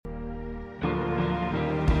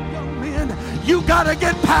You got to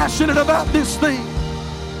get passionate about this thing.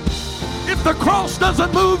 If the cross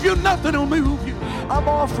doesn't move you, nothing will move you. I'm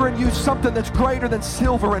offering you something that's greater than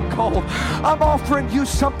silver and gold. I'm offering you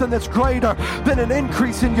something that's greater than an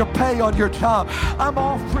increase in your pay on your job. I'm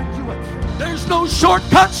offering you There's no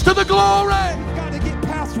shortcuts to the glory. We've got to get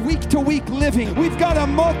past week-to-week living. We've got to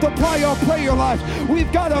multiply our prayer life.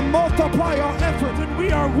 We've got to multiply our effort. And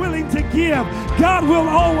we are willing to give. God will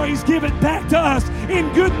always give it back to us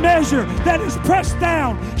in good measure that is pressed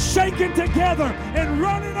down, shaken together, and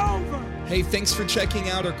running over. Hey, thanks for checking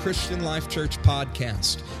out our Christian Life Church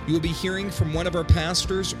podcast. You will be hearing from one of our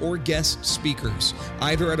pastors or guest speakers,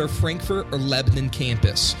 either at our Frankfort or Lebanon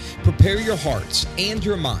campus. Prepare your hearts and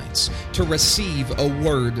your minds to receive a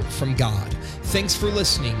word from God. Thanks for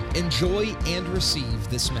listening. Enjoy and receive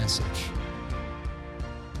this message.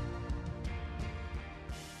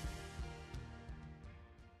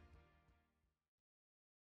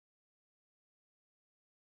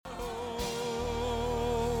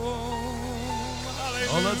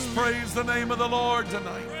 Oh, let's praise the name of the Lord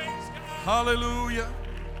tonight. Hallelujah.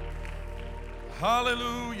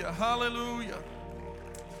 Hallelujah. Hallelujah.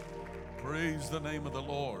 Praise the name of the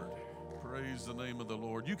Lord. Praise the name of the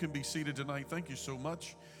Lord. You can be seated tonight. Thank you so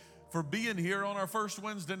much for being here on our first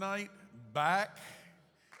Wednesday night back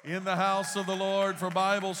in the house of the Lord for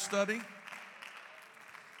Bible study.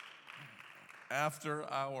 After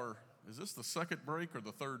is this the second break or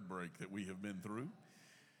the third break that we have been through?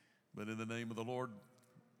 But in the name of the Lord,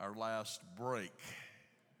 our last break.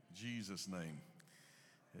 In Jesus' name.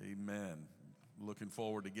 Amen. Looking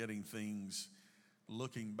forward to getting things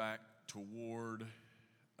looking back toward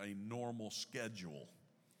a normal schedule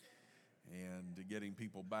and to getting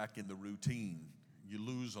people back in the routine. You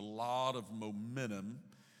lose a lot of momentum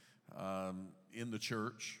in the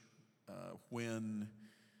church when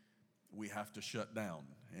we have to shut down.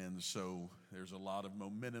 And so there's a lot of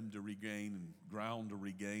momentum to regain and ground to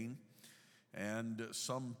regain. And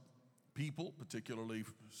some people, particularly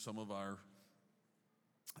some of our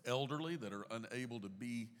elderly that are unable to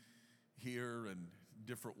be here, and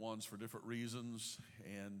different ones for different reasons,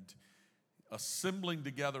 and assembling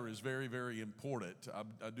together is very, very important.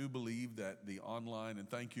 I do believe that the online, and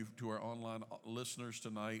thank you to our online listeners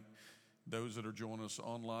tonight, those that are joining us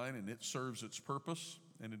online, and it serves its purpose,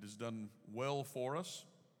 and it has done well for us.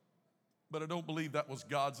 But I don't believe that was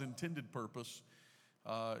God's intended purpose,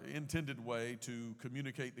 intended way to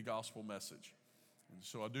communicate the gospel message. And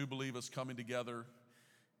so I do believe us coming together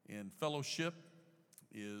in fellowship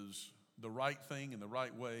is the right thing in the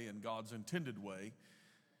right way and God's intended way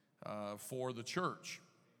for the church.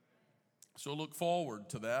 So look forward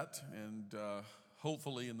to that, and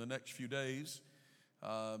hopefully in the next few days,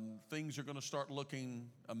 things are going to start looking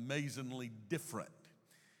amazingly different,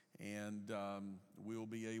 and we'll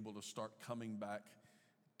be able to start coming back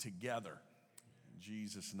together. In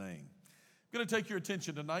Jesus' name. I'm going to take your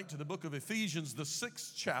attention tonight to the book of Ephesians, the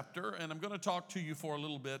 6th chapter, and I'm going to talk to you for a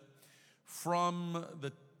little bit from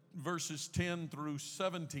the verses 10 through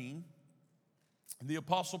 17. The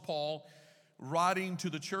Apostle Paul writing to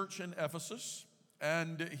the church in Ephesus,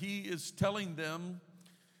 and he is telling them,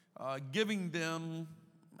 giving them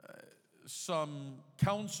some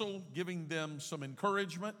counsel, giving them some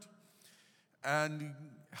encouragement, and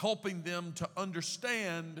helping them to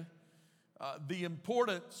understand the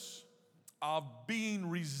importance of being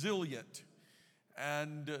resilient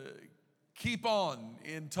and keep on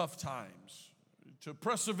in tough times, to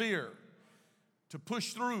persevere, to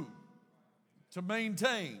push through, to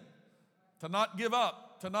maintain, to not give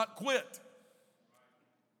up, to not quit.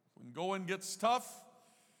 When going gets tough,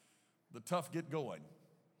 the tough get going.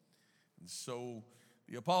 And so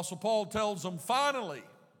the Apostle Paul tells them, finally,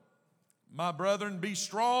 my brethren, be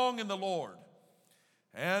strong in the Lord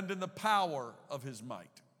and in the power of his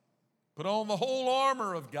might. Put on the whole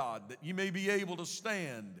armor of God, that you may be able to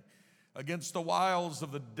stand against the wiles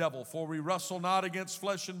of the devil. For we wrestle not against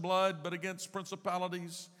flesh and blood, but against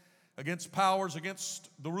principalities, against powers, against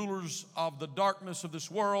the rulers of the darkness of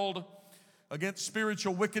this world, against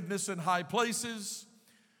spiritual wickedness in high places.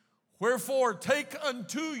 Wherefore, take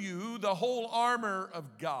unto you the whole armor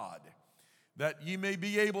of God, that ye may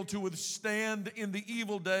be able to withstand in the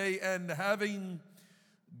evil day, and having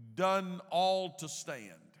done all to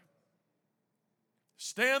stand.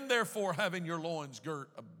 Stand therefore, having your loins girt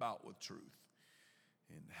about with truth,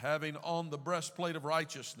 and having on the breastplate of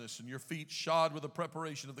righteousness, and your feet shod with the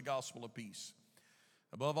preparation of the gospel of peace.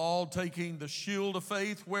 Above all, taking the shield of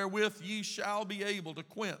faith, wherewith ye shall be able to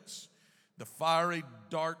quench the fiery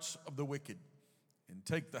darts of the wicked, and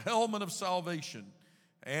take the helmet of salvation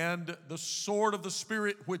and the sword of the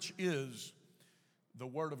Spirit, which is the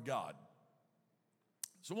word of God.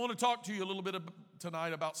 So I want to talk to you a little bit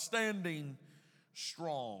tonight about standing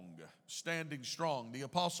strong. Standing strong. The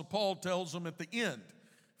Apostle Paul tells them at the end,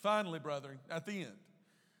 finally, brethren, at the end,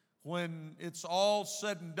 when it's all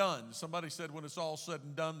said and done. Somebody said when it's all said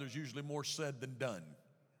and done, there's usually more said than done.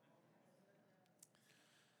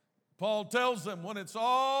 Paul tells them when it's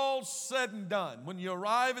all said and done, when you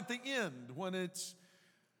arrive at the end, when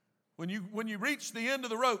you reach the end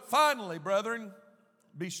of the road, finally, brethren,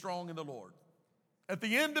 be strong in the Lord. At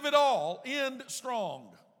the end of it all, end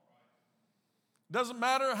strong. Doesn't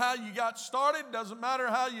matter how you got started, doesn't matter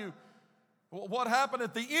what happened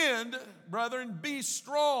at the end, brethren, be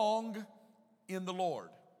strong in the Lord.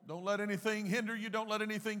 Don't let anything hinder you, don't let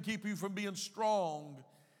anything keep you from being strong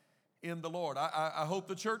in the Lord. I hope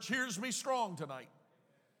the church hears me strong tonight.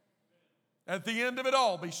 At the end of it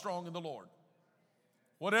all, be strong in the Lord.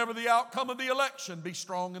 Whatever the outcome of the election, be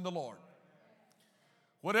strong in the Lord.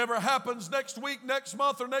 Whatever happens next week, next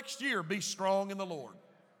month, or next year, be strong in the Lord.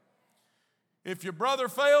 If your brother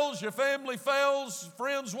fails, your family fails,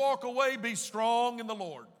 friends walk away, be strong in the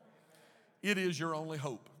Lord. It is your only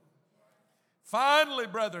hope. Finally,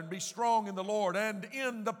 brethren, be strong in the Lord and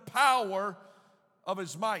in the power of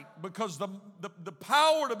His might, because the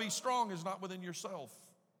power to be strong is not within yourself.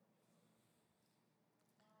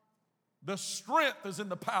 The strength is in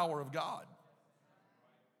the power of God.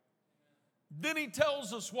 Then he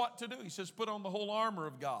tells us what to do. He says, put on the whole armor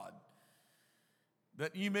of God,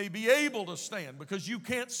 that you may be able to stand, because you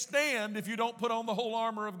can't stand if you don't put on the whole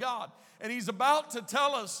armor of God. And he's about to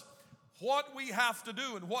tell us what we have to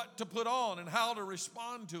do and what to put on and how to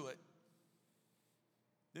respond to it.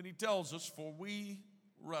 Then he tells us, for we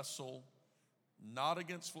wrestle not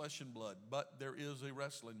against flesh and blood, but there is a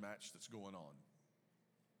wrestling match that's going on.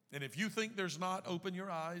 And if you think there's not, open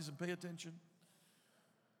your eyes and pay attention.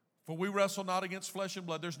 For we wrestle not against flesh and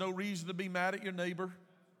blood. There's no reason to be mad at your neighbor.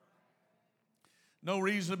 No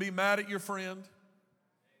reason to be mad at your friend.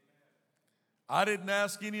 I didn't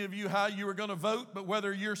ask any of you how you were going to vote, but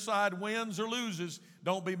whether your side wins or loses,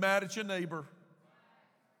 don't be mad at your neighbor.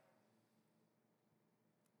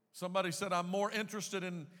 Somebody said, I'm more interested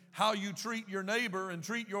in how you treat your neighbor and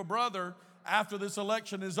treat your brother after this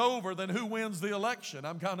election is over than who wins the election.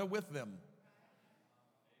 I'm kind of with them.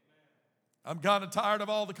 I'm kind of tired of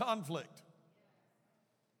all the conflict.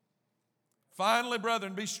 Finally,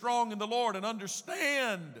 brethren, be strong in the Lord and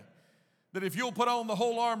understand that if you'll put on the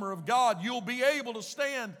whole armor of God, you'll be able to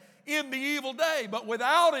stand in the evil day. But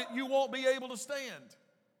without it, you won't be able to stand.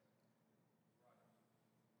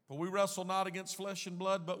 For we wrestle not against flesh and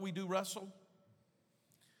blood, but we do wrestle.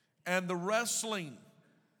 And the wrestling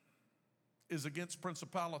is against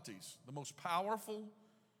principalities. The most powerful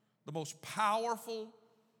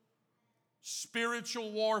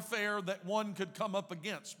spiritual warfare that one could come up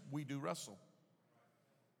against. We do wrestle.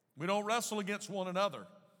 We don't wrestle against one another.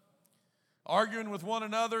 Arguing with one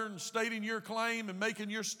another and stating your claim and making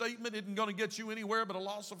your statement isn't going to get you anywhere but a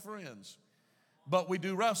loss of friends. But we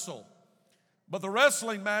do wrestle. But the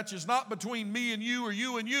wrestling match is not between me and you or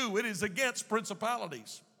you and you. It is against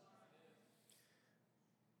principalities.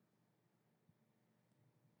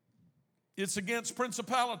 It's against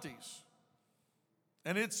principalities.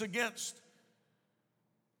 And it's against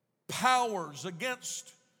powers,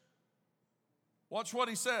 against, watch what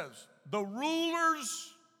he says, the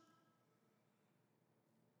rulers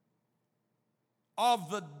of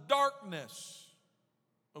the darkness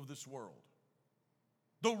of this world.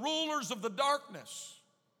 The rulers of the darkness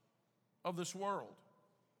of this world.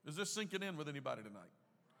 Is this sinking in with anybody tonight?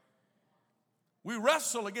 We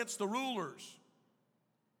wrestle against the rulers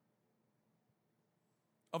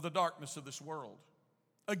of the darkness of this world.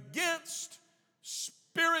 Against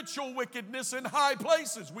spiritual wickedness in high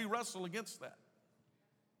places. We wrestle against that.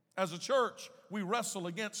 As a church, we wrestle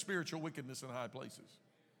against spiritual wickedness in high places.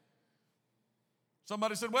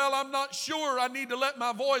 Somebody said, well, I'm not sure I need to let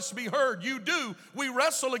my voice be heard. You do. We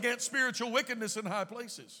wrestle against spiritual wickedness in high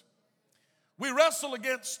places. We wrestle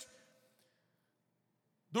against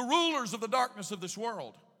the rulers of the darkness of this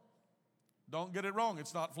world. Don't get it wrong.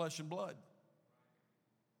 It's not flesh and blood.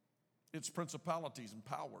 It's principalities and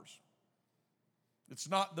powers. It's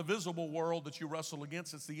not the visible world that you wrestle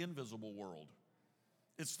against. It's the invisible world.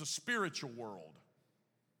 It's the spiritual world.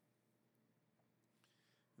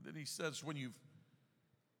 And then he says, when you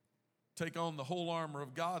take on the whole armor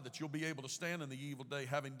of God, that you'll be able to stand in the evil day,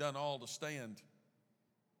 having done all to stand.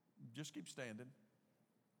 Just keep standing.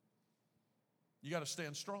 You got to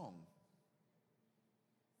stand strong.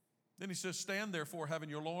 Then he says, stand therefore, having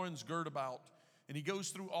your loins girt about. And he goes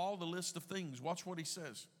through all the list of things. Watch what he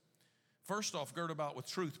says. First off, gird about with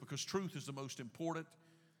truth, because truth is the most important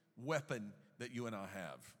weapon that you and I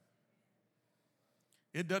have.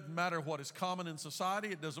 It doesn't matter what is common in society.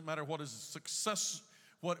 It doesn't matter what is success,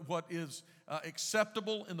 what is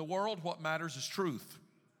acceptable in the world. What matters is truth.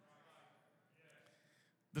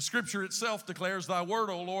 The Scripture itself declares, thy word,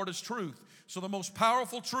 O Lord, is truth. So the most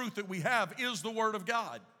powerful truth that we have is the Word of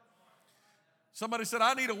God. Somebody said,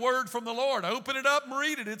 I need a word from the Lord. Open it up and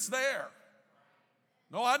read it. It's there.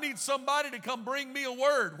 No, I need somebody to come bring me a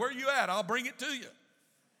word. Where are you at? I'll bring it to you.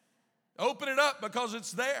 Open it up because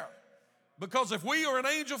it's there. Because if we or an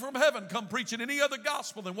angel from heaven come preaching any other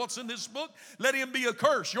gospel than what's in this book, let him be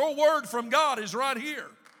accursed. Your word from God is right here.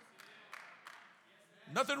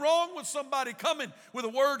 Nothing wrong with somebody coming with a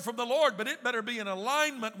word from the Lord, but it better be in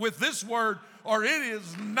alignment with this word or it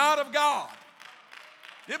is not of God.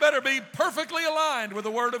 It better be perfectly aligned with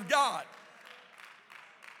the Word of God.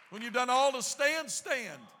 When you've done all to stand,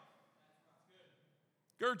 stand.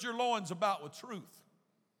 Gird your loins about with truth.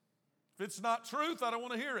 If it's not truth, I don't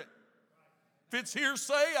want to hear it. If it's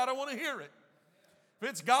hearsay, I don't want to hear it. If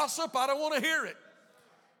it's gossip, I don't want to hear it.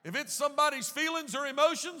 If it's somebody's feelings or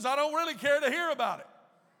emotions, I don't really care to hear about it.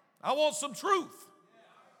 I want some truth.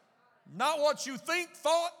 Not what you think,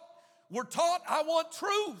 thought, were taught. I want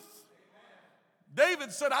truth.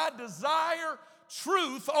 David said, I desire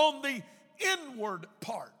truth on the inward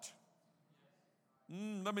part.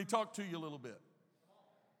 Let me talk to you a little bit.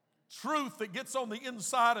 Truth that gets on the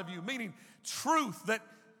inside of you, meaning truth that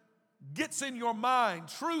gets in your mind,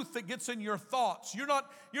 truth that gets in your thoughts. You're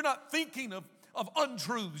not thinking of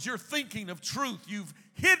untruths. You're thinking of truth. You've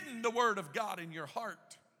hidden the Word of God in your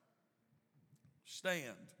heart.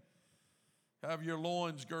 Stand. Have your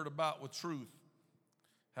loins girt about with truth.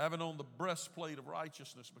 Having on the breastplate of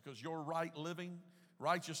righteousness, because your right living,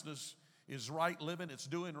 righteousness is right living, it's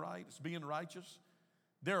doing right, it's being righteous.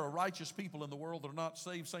 There are righteous people in the world that are not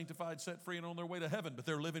saved, sanctified, set free, and on their way to heaven, but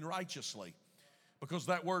they're living righteously. Because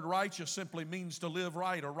that word righteous simply means to live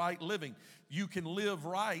right or right living. You can live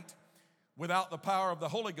right without the power of the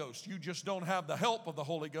Holy Ghost. You just don't have the help of the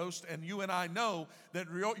Holy Ghost, and you and I know that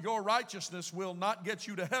your righteousness will not get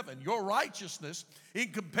you to heaven. Your righteousness,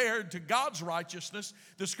 in compared to God's righteousness,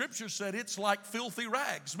 the Scripture said it's like filthy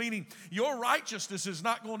rags, meaning your righteousness is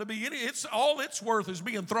not going to be all it's worth is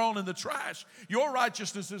being thrown in the trash. Your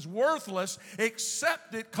righteousness is worthless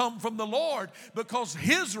except it come from the Lord, because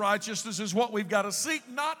His righteousness is what we've got to seek,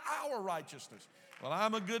 not our righteousness. Well,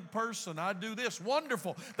 I'm a good person. I do this.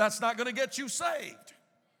 Wonderful. That's not going to get you saved.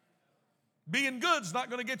 Being good is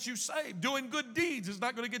not going to get you saved. Doing good deeds is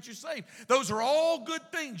not going to get you saved. Those are all good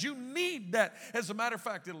things. You need that. As a matter of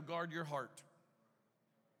fact, it'll guard your heart.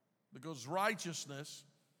 Because righteousness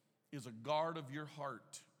is a guard of your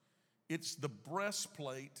heart. It's the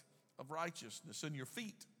breastplate of righteousness in your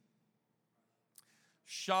feet.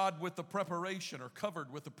 Shod with the preparation or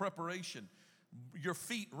covered with the preparation. Your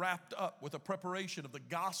feet wrapped up with a preparation of the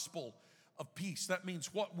gospel of peace. That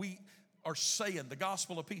means what we are saying, the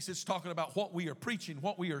gospel of peace. It's talking about what we are preaching,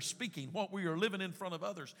 what we are speaking, what we are living in front of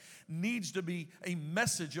others. Needs to be a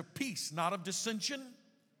message of peace, not of dissension,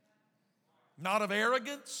 not of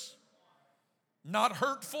arrogance, not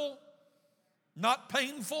hurtful, not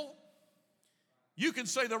painful. You can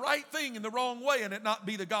say the right thing in the wrong way and it not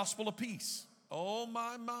be the gospel of peace. Oh,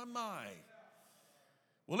 my, my, my.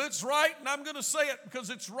 Well, it's right, and I'm going to say it because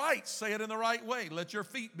it's right. Say it in the right way. Let your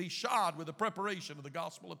feet be shod with the preparation of the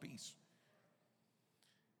gospel of peace.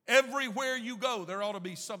 Everywhere you go, there ought to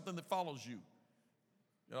be something that follows you.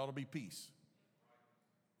 It ought to be peace.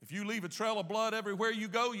 If you leave a trail of blood everywhere you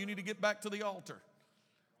go, you need to get back to the altar.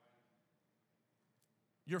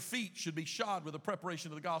 Your feet should be shod with the preparation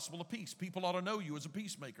of the gospel of peace. People ought to know you as a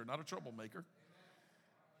peacemaker, not a troublemaker.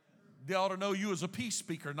 They ought to know you as a peace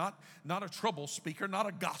speaker, not a trouble speaker, not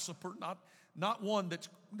a gossiper, not one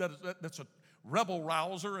that's a rebel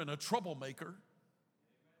rouser and a troublemaker.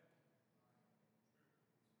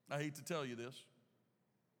 I hate to tell you this.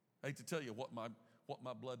 I hate to tell you what my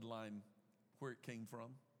bloodline, where it came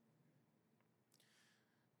from.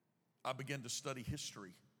 I began to study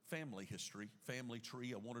history, family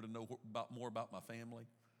tree. I wanted to know more about my family.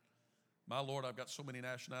 My Lord, I've got so many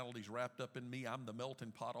nationalities wrapped up in me. I'm the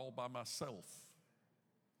melting pot all by myself.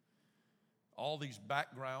 All these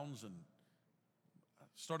backgrounds, and I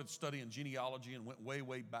started studying genealogy and went way,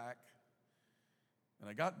 way back. And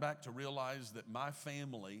I got back to realize that my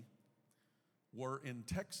family were in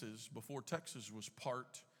Texas before Texas was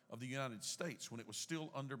part of the United States. When it was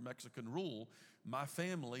still under Mexican rule, my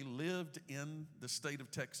family lived in the state of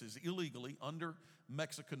Texas illegally under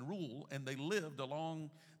Mexican rule, and they lived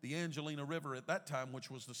along the Angelina River at that time, which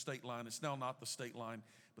was the state line. It's now not the state line,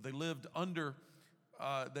 but they lived under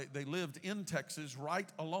they lived in Texas right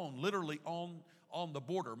alone, literally on the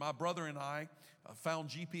border. My brother and I found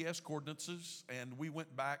GPS coordinates, and we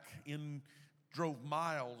went back drove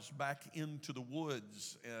miles back into the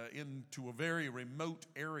woods, into a very remote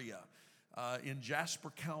area in Jasper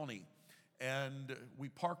County. And we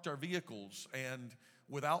parked our vehicles, and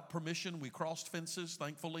without permission, we crossed fences.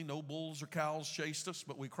 Thankfully, no bulls or cows chased us,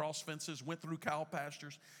 but we crossed fences, went through cow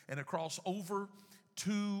pastures, and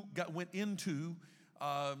went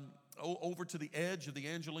over to the edge of the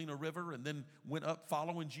Angelina River, and then went up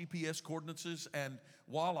following GPS coordinates, and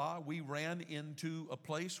voila, we ran into a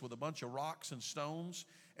place with a bunch of rocks and stones,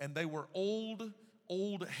 and they were old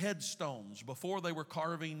headstones. Before they were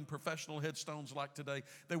carving professional headstones like today,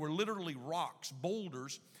 they were literally rocks,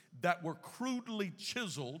 boulders that were crudely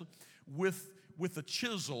chiseled with a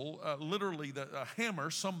chisel, literally a hammer.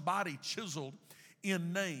 Somebody chiseled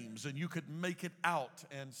in names, and you could make it out,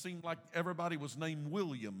 and seemed like everybody was named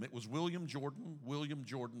William. It was William Jordan,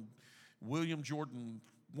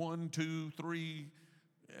 1, 2, 3,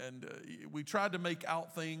 and we tried to make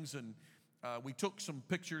out things, and we took some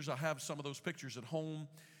pictures. I have some of those pictures at home,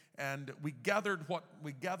 and we gathered what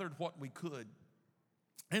we could.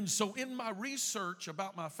 And so in my research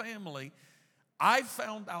about my family, I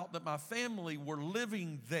found out that my family were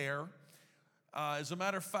living there. As a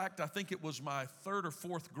matter of fact, I think it was my third or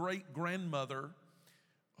fourth great-grandmother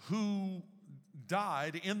who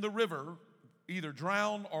died in the river, either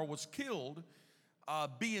drowned or was killed,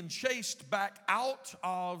 being chased back out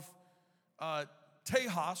of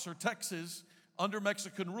Tejas or Texas under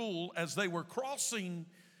Mexican rule as they were crossing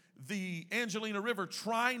the Angelina River,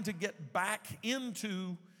 trying to get back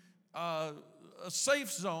into a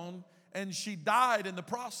safe zone, and she died in the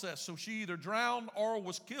process. So she either drowned or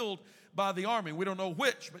was killed by the army. We don't know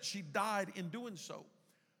which, but she died in doing so.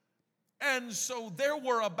 And so there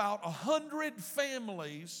were about 100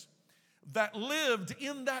 families that lived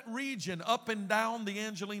in that region up and down the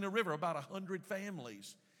Angelina River, about 100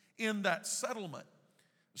 families in that settlement.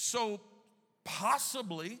 So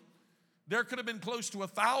possibly there could have been close to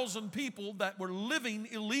 1,000 people that were living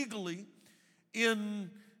illegally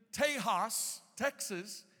in Tejas,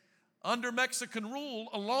 Texas, under Mexican rule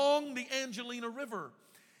along the Angelina River.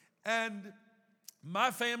 And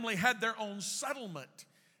my family had their own settlement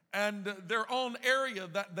and their own area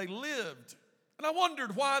that they lived. And I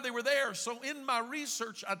wondered why they were there. So in my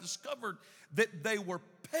research, I discovered that they were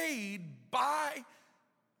paid by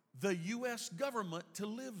the U.S. government to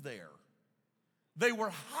live there. They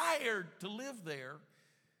were hired to live there,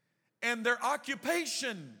 and their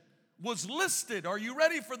occupation was listed. Are you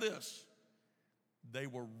ready for this? They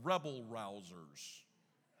were rebel rousers.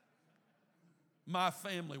 My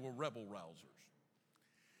family were rebel rousers.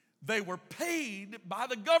 They were paid by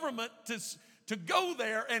the government to go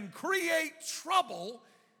there and create trouble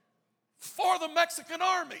for the Mexican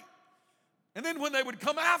army. And then when they would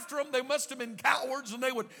come after them, they must have been cowards, and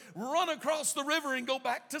they would run across the river and go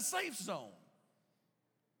back to safe zone.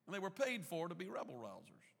 And they were paid for to be rebel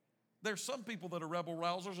rousers. There's some people that are rebel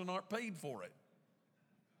rousers and aren't paid for it.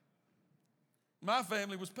 My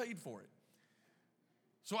family was paid for it.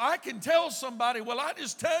 So I can tell somebody, well, I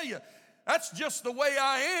just tell you, that's just the way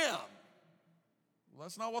I am. Well,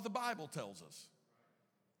 that's not what the Bible tells us.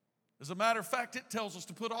 As a matter of fact, it tells us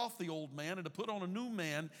to put off the old man and to put on a new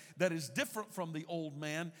man that is different from the old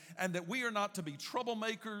man, and that we are not to be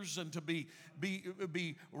troublemakers and to be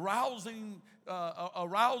arousing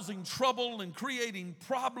trouble and creating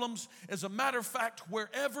problems. As a matter of fact,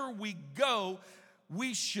 wherever we go,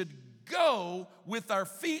 we should go with our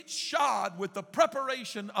feet shod with the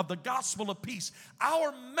preparation of the gospel of peace.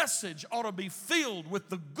 Our message ought to be filled with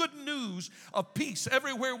the good news of peace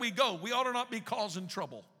everywhere we go. We ought to not be causing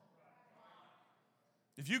trouble.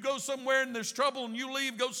 If you go somewhere and there's trouble and you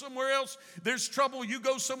leave, go somewhere else, there's trouble, you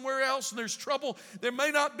go somewhere else and there's trouble. There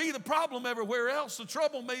may not be the problem everywhere else. The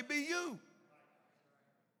trouble may be you.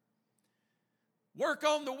 Work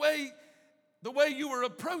on the way you are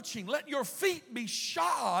approaching. Let your feet be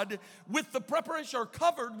shod with the preparation, or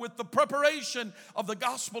covered with the preparation of the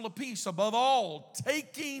gospel of peace. Above all,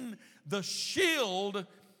 taking the shield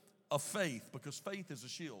of faith, because faith is a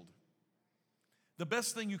shield. The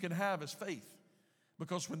best thing you can have is faith.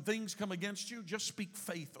 Because when things come against you, just speak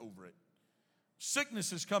faith over it.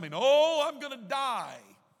 Sickness is coming. Oh, I'm going to die.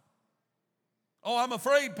 Oh, I'm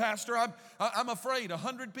afraid, Pastor. I'm afraid.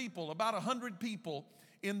 About 100 people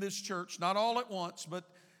in this church, not all at once, but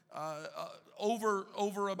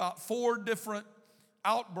over about 4 different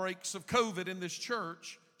outbreaks of COVID in this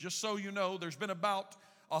church. Just so you know, there's been about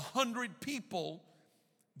 100 people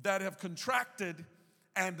that have contracted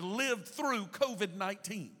and lived through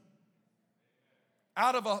COVID-19.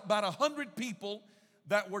 out of about 100 people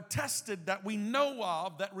that were tested that we know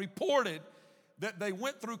of, that reported that they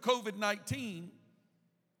went through COVID-19,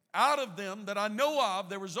 out of them that I know of,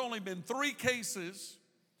 there was only been 3 cases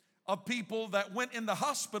of people that went in the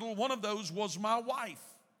hospital. One of those was my wife,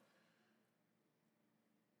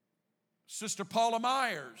 Sister Paula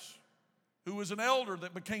Myers, who was an elder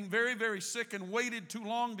that became very, very sick and waited too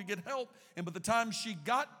long to get help. And by the time she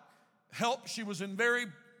got help, she was in very,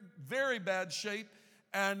 very bad shape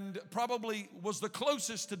and probably was the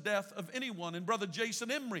closest to death of anyone. And Brother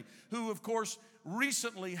Jason Emery, who, of course,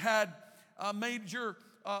 recently had a major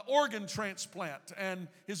organ transplant and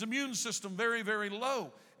his immune system very, very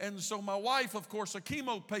low. And so my wife, of course, a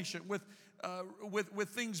chemo patient with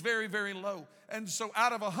things very, very low. And so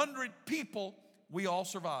out of 100 people, we all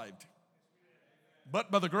survived.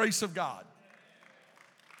 But by the grace of God.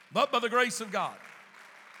 But by the grace of God.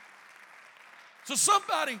 So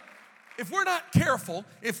somebody, if we're not careful,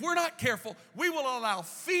 we will allow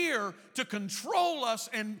fear to control us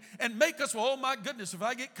and make us, well, oh my goodness, if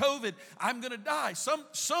I get COVID, I'm going to die.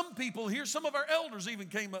 Some people here, some of our elders even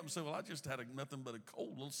came up and said, well, I just had nothing but a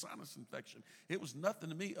cold, little sinus infection. It was nothing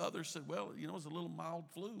to me. Others said, well, it was a little mild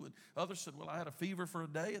flu. And others said, well, I had a fever for a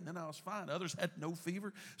day and then I was fine. Others had no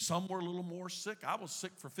fever. Some were a little more sick. I was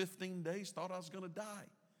sick for 15 days, thought I was going to die.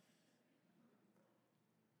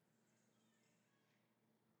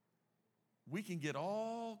 We can get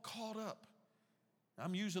all caught up.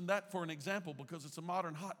 I'm using that for an example because it's a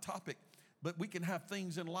modern hot topic. But we can have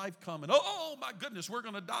things in life come and, oh my goodness, we're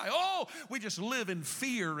going to die. Oh, we just live in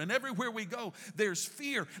fear. And everywhere we go, there's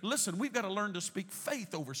fear. Listen, we've got to learn to speak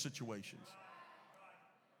faith over situations.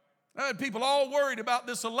 I had people all worried about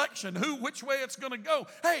this election, which way it's going to go.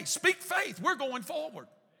 Hey, speak faith. We're going forward.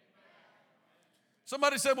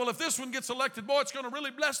 Somebody said, well, if this one gets elected, boy, it's going to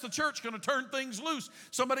really bless the church, going to turn things loose.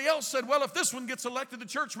 Somebody else said, well, if this one gets elected, the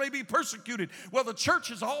church may be persecuted. Well, the church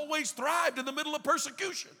has always thrived in the middle of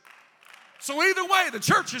persecution. So either way, the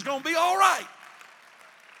church is going to be all right.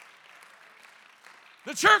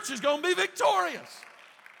 The church is going to be victorious.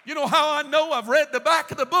 You know how I know? I've read the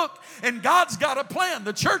back of the book, and God's got a plan.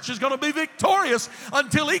 The church is going to be victorious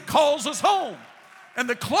until He calls us home. And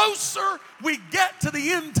the closer we get to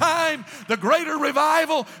the end time, the greater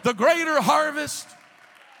revival, the greater harvest.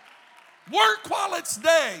 Work while it's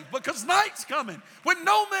day, because night's coming when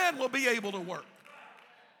no man will be able to work.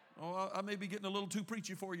 Oh, I may be getting a little too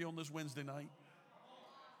preachy for you on this Wednesday night.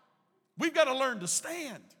 We've got to learn to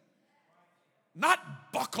stand,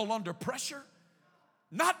 not buckle under pressure,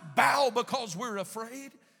 not bow because we're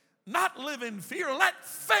afraid. Not live in fear. Let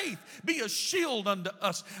faith be a shield unto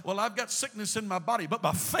us. Well, I've got sickness in my body, but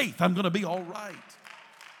by faith I'm going to be all right.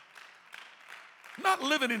 Not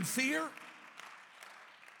living in fear.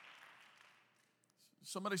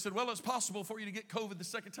 Somebody said, well, it's possible for you to get COVID the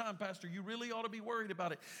second time, Pastor. You really ought to be worried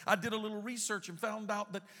about it. I did a little research and found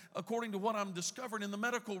out that according to what I'm discovering in the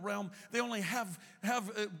medical realm, they only have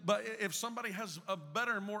but if somebody has a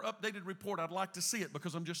better and more updated report, I'd like to see it,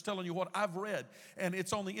 because I'm just telling you what I've read. And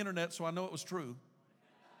it's on the internet, so I know it was true.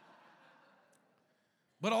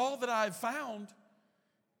 But all that I've found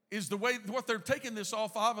is the way what they're taking this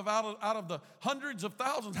off of out of the hundreds of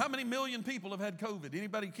thousands. How many million people have had COVID?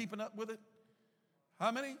 Anybody keeping up with it? How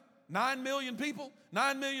many? 9 million people?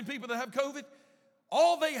 9 million people that have COVID?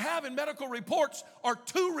 All they have in medical reports are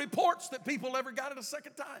 2 reports that people ever got it a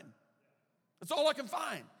second time. That's all I can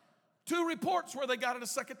find. 2 reports where they got it a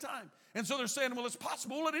second time. And so they're saying, well, it's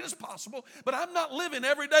possible. Well, it is possible. But I'm not living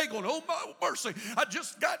every day going, oh, my mercy, I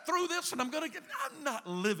just got through this and I'm going to get. I'm not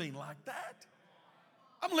living like that.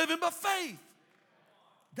 I'm living by faith.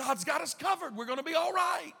 God's got us covered. We're going to be all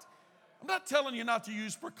right. I'm not telling you not to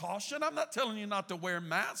use precaution. I'm not telling you not to wear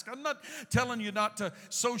masks. I'm not telling you not to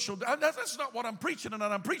social. That's not what I'm preaching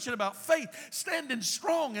about. I'm preaching about faith, standing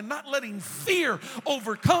strong and not letting fear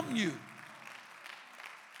overcome you.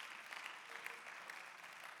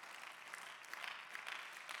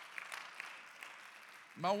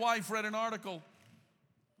 My wife read an article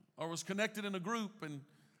or was connected in a group, and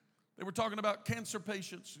they were talking about cancer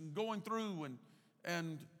patients and going through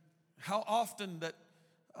and how often that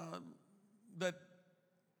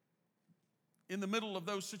in the middle of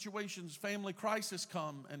those situations, family crisis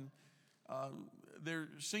come, and there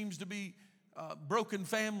seems to be broken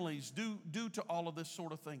families due to all of this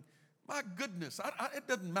sort of thing. My goodness, it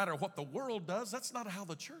doesn't matter what the world does. That's not how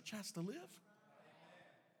the church has to live.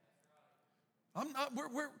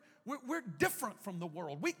 We're different from the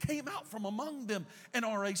world. We came out from among them and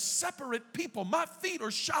are a separate people. My feet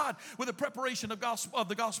are shod with the preparation of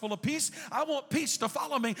the gospel of peace. I want peace to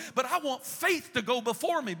follow me, but I want faith to go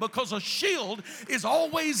before me, because a shield is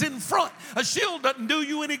always in front. A shield doesn't do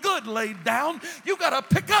you any good laid down. You got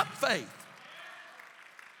to pick up faith.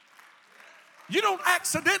 You don't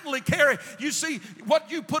accidentally carry. You see, what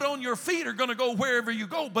you put on your feet are going to go wherever you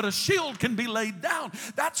go, but a shield can be laid down.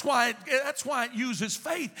 That's why it uses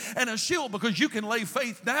faith and a shield, because you can lay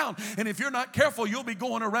faith down. And if you're not careful, you'll be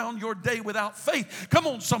going around your day without faith. Come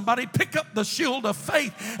on, somebody, pick up the shield of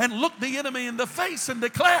faith and look the enemy in the face and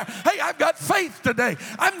declare, hey, I've got faith today.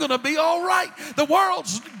 I'm going to be all right. The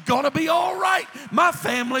world's going to be all right. My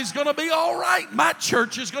family's going to be all right. My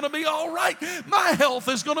church is going to be all right. My health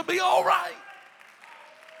is going to be all right.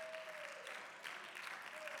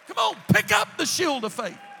 Come on, pick up the shield of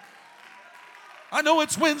faith. I know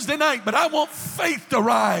it's Wednesday night, but I want faith to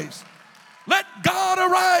rise. Let God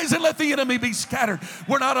arise and let the enemy be scattered.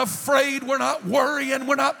 We're not afraid. We're not worrying.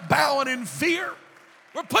 We're not bowing in fear.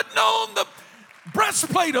 We're putting on the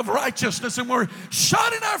breastplate of righteousness, and we're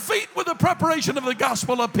shodding our feet with the preparation of the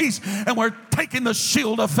gospel of peace, and we're taking the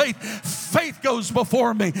shield of faith. Faith goes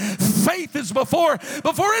before me. Faith is before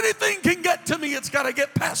anything can get to me, it's got to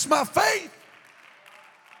get past my faith.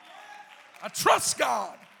 I trust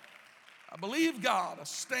God. I believe God. I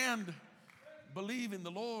stand, believe in the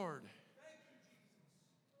Lord.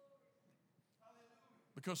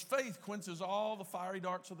 Because faith quenches all the fiery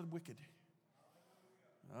darts of the wicked.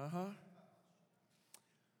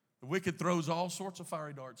 The wicked throws all sorts of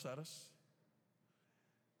fiery darts at us.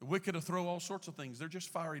 The wicked will throw all sorts of things. They're just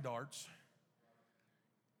fiery darts.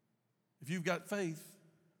 If you've got faith,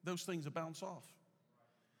 those things will bounce off.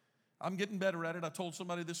 I'm getting better at it. I told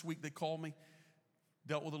somebody this week, they called me,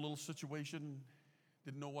 dealt with a little situation,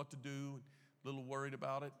 didn't know what to do, a little worried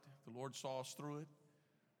about it. The Lord saw us through it.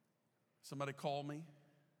 Somebody called me,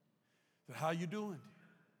 said, how you doing?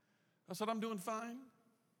 I said, I'm doing fine.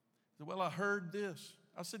 He said, well, I heard this.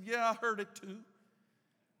 I said, yeah, I heard it too.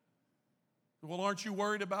 Said, well, aren't you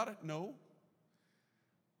worried about it? No.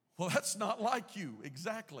 Well, that's not like you.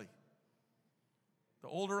 Exactly. The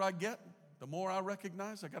older I get, the more I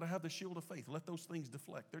recognize I got to have the shield of faith. Let those things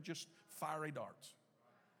deflect. They're just fiery darts.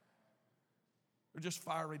 They're just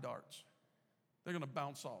fiery darts. They're going to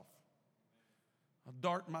bounce off. A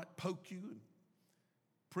dart might poke you and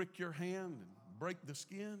prick your hand and break the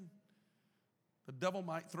skin. The devil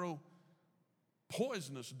might throw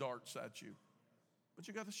poisonous darts at you. But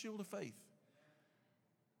you got the shield of faith.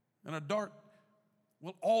 And a dart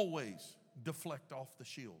will always deflect off the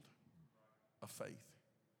shield of faith.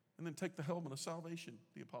 And then take the helmet of salvation,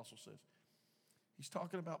 the apostle says. He's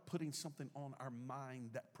talking about putting something on our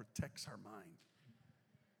mind that protects our mind.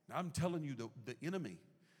 Now, I'm telling you, the enemy,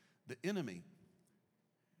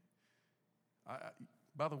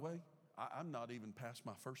 by the way, I'm not even past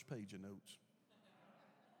my first page of notes.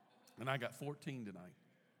 And I got 14 tonight.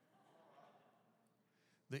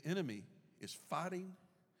 The enemy is fighting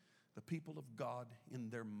the people of God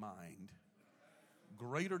in their mind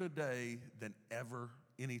greater today than ever,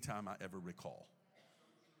 any time I ever recall.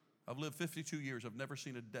 I've lived 52 years. I've never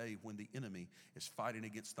seen a day when the enemy is fighting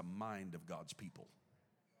against the mind of God's people.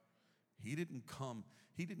 He didn't come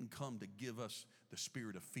to give us the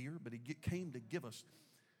spirit of fear, but he came to give us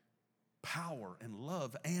power and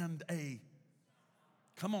love and a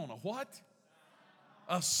what?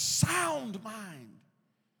 A sound mind.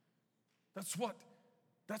 That's what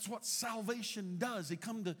salvation does.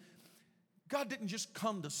 God didn't just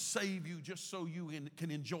come to save you just so you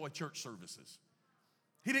can enjoy church services.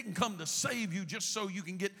 He didn't come to save you just so you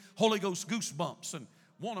can get Holy Ghost goosebumps and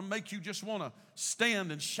want to make you just want to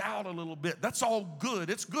stand and shout a little bit. That's all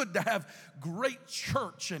good. It's good to have great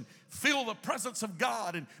church and feel the presence of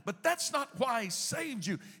God. But that's not why he saved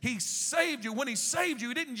you. He saved you. When he saved you,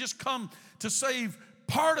 he didn't just come to save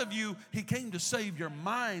part of you. He came to save your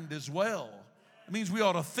mind as well. It means we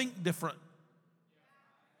ought to think different.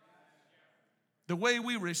 The way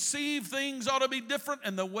we receive things ought to be different,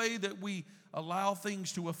 and the way that we allow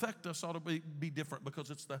things to affect us ought to be different,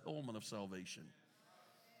 because it's the helmet of salvation.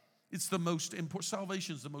 It's the most important.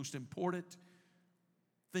 Salvation is the most important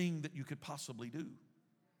thing that you could possibly do.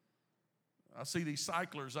 I see these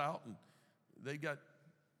cyclers out, and they got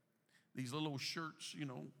these little shirts,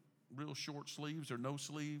 real short sleeves or no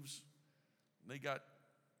sleeves. They got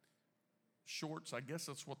shorts. I guess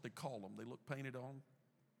that's what they call them. They look painted on.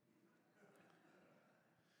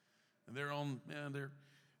 And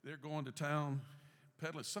they're going to town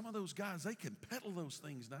peddling. Some of those guys, they can peddle those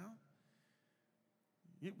things now.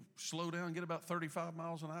 You slow down, get about 35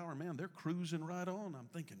 miles an hour, man, they're cruising right on. I'm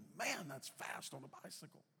thinking, man, that's fast on a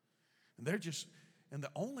bicycle. And and the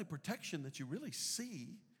only protection that you really see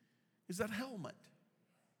is that helmet.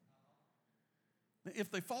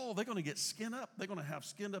 If they fall, they're going to get skinned up. They're going to have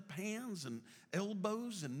skinned up hands and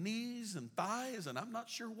elbows and knees and thighs, and I'm not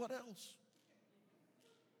sure what else.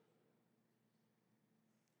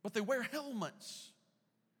 But they wear helmets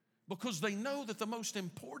because they know that the most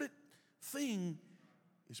important thing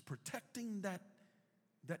is protecting that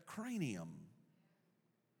cranium.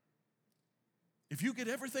 If you get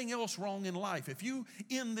everything else wrong in life, if you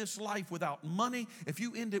end this life without money, if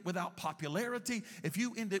you end it without popularity, if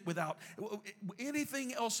you end it without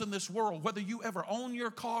anything else in this world, whether you ever own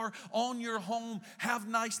your car, own your home, have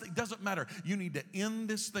nice things, doesn't matter. You need to end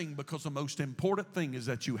this thing because the most important thing is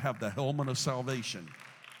that you have the helmet of salvation.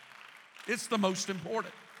 It's the most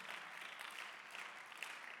important.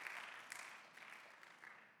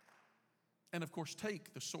 And of course,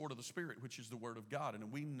 take the sword of the Spirit, which is the Word of God.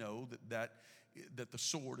 And we know that the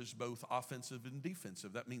sword is both offensive and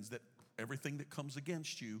defensive. That means that everything that comes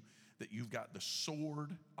against you, that you've got the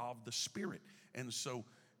sword of the Spirit. And so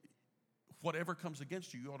whatever comes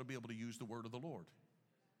against you, you ought to be able to use the word of the Lord.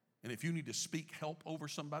 And if you need to speak help over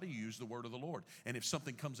somebody, you use the word of the Lord. And if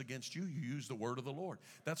something comes against you, you use the word of the Lord.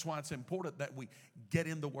 That's why it's important that we get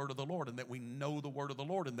in the word of the Lord and that we know the word of the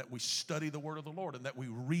Lord and that we study the word of the Lord and that we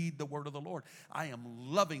read the word of the Lord. I am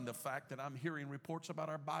loving the fact that I'm hearing reports about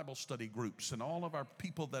our Bible study groups and all of our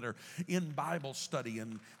people that are in Bible study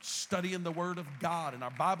and studying the word of God and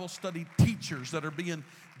our Bible study teachers that are being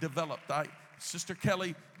developed. Sister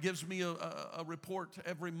Kelly gives me a report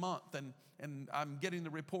every month, and I'm getting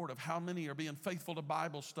the report of how many are being faithful to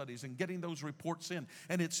Bible studies and getting those reports in.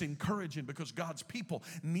 And it's encouraging because God's people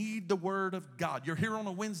need the Word of God. You're here on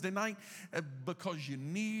a Wednesday night because you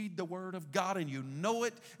need the Word of God and you know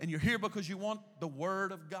it, and you're here because you want the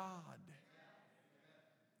Word of God.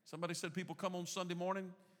 Somebody said people come on Sunday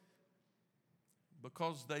morning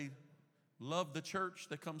because they love the church.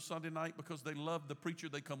 They come Sunday night because they love the preacher.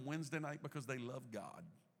 They come Wednesday night because they love God.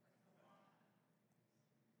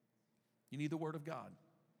 You need the Word of God.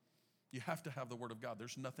 You have to have the Word of God.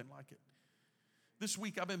 There's nothing like it. This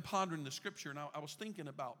week I've been pondering the Scripture, and I was thinking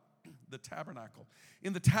about the tabernacle.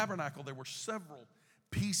 In the tabernacle there were several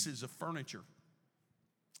pieces of furniture.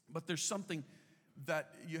 But there's something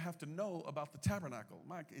that you have to know about the tabernacle.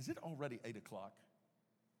 Mike, is it already 8 o'clock?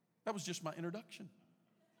 That was just my introduction.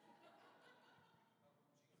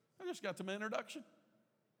 I just got to my introduction.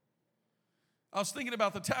 I was thinking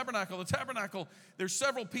about the tabernacle. The tabernacle, there's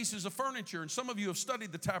several pieces of furniture, and some of you have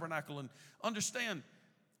studied the tabernacle and understand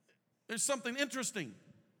there's something interesting.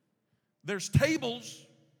 There's tables,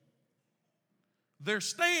 there's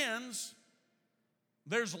stands,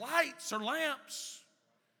 there's lights or lamps,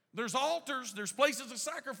 there's altars, there's places of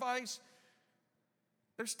sacrifice,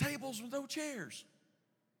 there's tables with no chairs.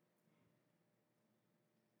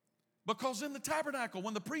 Because in the tabernacle,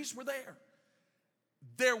 when the priests were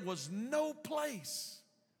there was no place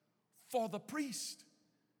for the priest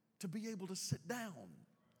to be able to sit down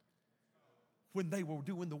when they were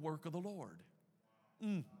doing the work of the Lord.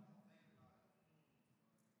 You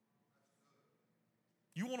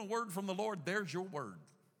want a word from the Lord? There's your word.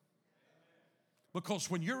 Because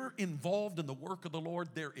when you're involved in the work of the Lord,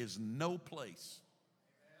 there is no place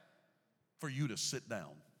for you to sit down.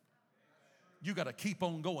 You got to keep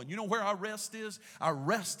on going. You know where our rest is? Our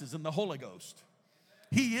rest is in the Holy Ghost.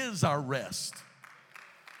 He is our rest.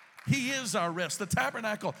 He is our rest. The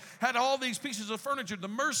tabernacle had all these pieces of furniture. The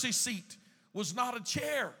mercy seat was not a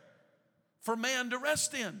chair for man to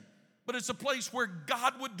rest in, but it's a place where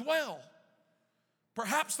God would dwell.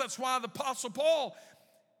 Perhaps that's why the Apostle Paul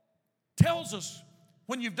tells us,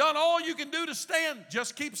 when you've done all you can do to stand,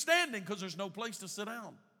 just keep standing because there's no place to sit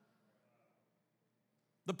down.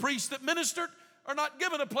 The priests that ministered are not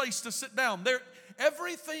given a place to sit down.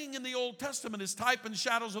 Everything in the Old Testament is type and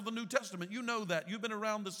shadows of the New Testament. You know that. You've been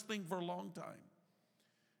around this thing for a long time.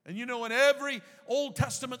 And you know in every Old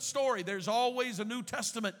Testament story, there's always a New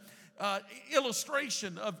Testament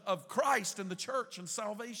illustration of Christ and the church and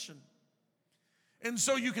salvation. And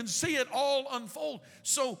so you can see it all unfold.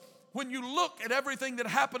 So when you look at everything that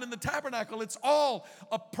happened in the tabernacle, it's all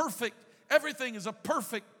everything is a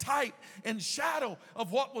perfect type and shadow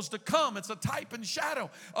of what was to come. It's a type and shadow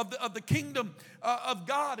of the kingdom of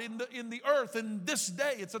God in the earth in this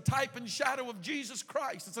day. It's a type and shadow of Jesus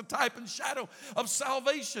Christ. It's a type and shadow of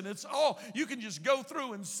salvation. It's all, you can just go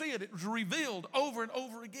through and see it. It was revealed over and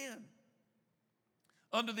over again.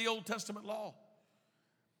 Under the Old Testament law,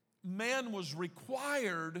 man was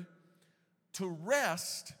required to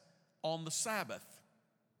rest on the Sabbath.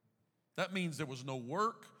 That means there was no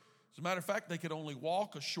work. As a matter of fact, they could only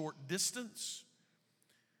walk a short distance.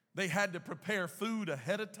 They had to prepare food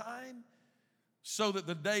ahead of time so that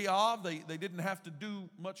the day of, they didn't have to do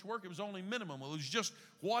much work. It was only minimum. It was just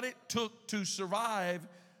what it took to survive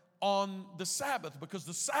on the Sabbath, because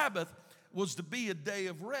the Sabbath was to be a day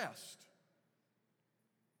of rest.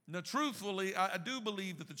 Now, truthfully, I do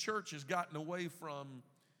believe that the church has gotten away from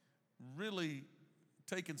really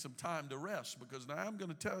taking some time to rest, because now I'm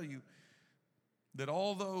going to tell you that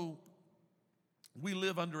although we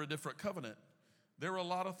live under a different covenant, there are a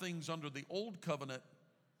lot of things under the old covenant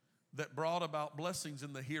that brought about blessings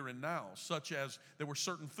in the here and now, such as there were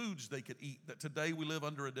certain foods they could eat that today we live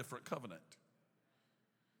under a different covenant.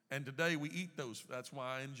 And today we eat those. That's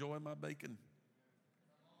why I enjoy my bacon.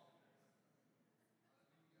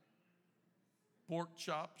 Pork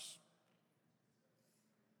chops.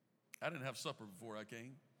 I didn't have supper before I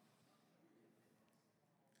came.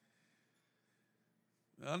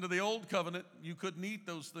 Under the old covenant, you couldn't eat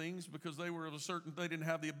those things because they were of a certain, they didn't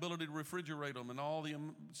have the ability to refrigerate them and all the,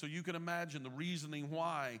 so you can imagine the reasoning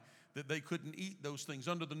why that they couldn't eat those things.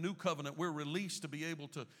 Under the new covenant, we're released to be able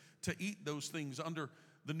to eat those things under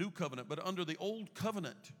the new covenant. But under the old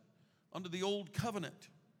covenant,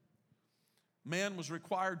 man was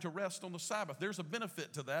required to rest on the Sabbath. There's a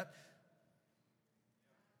benefit to that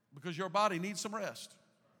because your body needs some rest.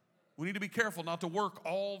 We need to be careful not to work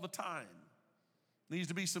all the time. Needs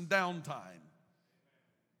to be some downtime.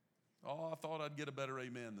 Oh, I thought I'd get a better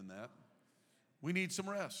amen than that. We need some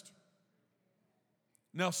rest.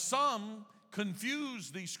 Now, some confuse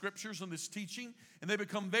these scriptures and this teaching, and they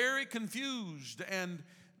become very confused, and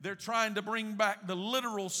they're trying to bring back the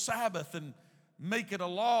literal Sabbath and make it a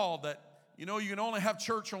law that, you know, you can only have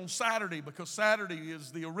church on Saturday because Saturday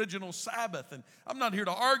is the original Sabbath. And I'm not here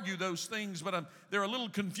to argue those things, but they're a little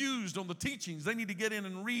confused on the teachings. They need to get in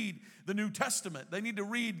and read the New Testament. They need to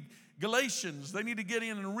read Galatians. They need to get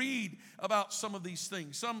in and read about some of these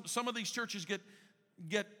things. Some of these churches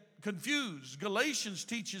get confused. Galatians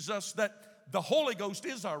teaches us that the Holy Ghost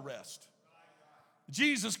is our rest.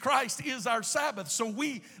 Jesus Christ is our Sabbath. So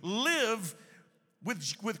we live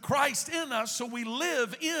with Christ in us, so we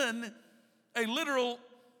live in a literal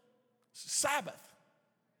Sabbath.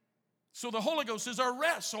 So the Holy Ghost is our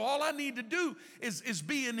rest. So all I need to do is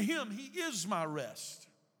be in Him. He is my rest.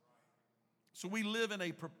 So we live in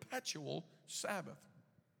a perpetual Sabbath.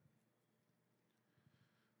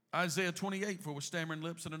 Isaiah 28, for with stammering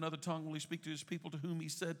lips and another tongue will He speak to His people, to whom He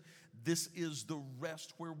said, this is the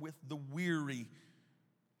rest wherewith the weary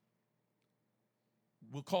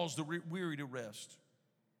will cause the weary to rest.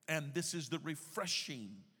 And this is the refreshing.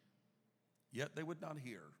 Yet they would not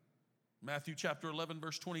hear. Matthew chapter 11,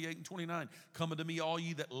 verse 28 and 29. Come unto me, all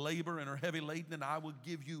ye that labor and are heavy laden, and I will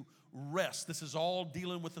give you rest. This is all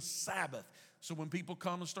dealing with the Sabbath. So when people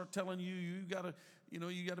come and start telling you, you gotta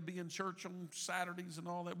be in church on Saturdays and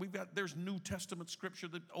all that, there's New Testament scripture,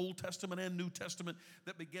 the Old Testament and New Testament,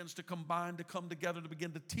 that begins to combine, to come together, to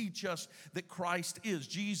begin to teach us that Christ is.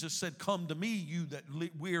 Jesus said, come to me, you that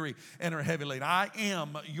weary and are heavy laden. I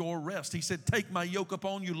am your rest. He said, take my yoke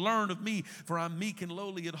upon you, learn of me, for I'm meek and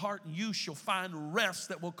lowly at heart, and you shall find rest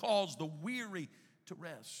that will cause the weary to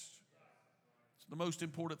rest. It's the most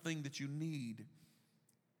important thing that you need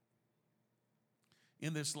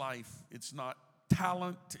in this life. It's not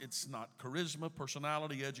talent, it's not charisma,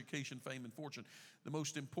 personality, education, fame, and fortune. The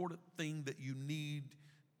most important thing that you need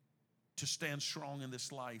to stand strong in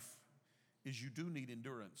this life is you do need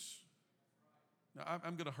endurance. Now,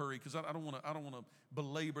 I'm going to hurry because I don't want to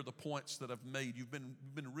belabor the points that I've made. You've been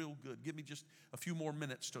real good. Give me just a few more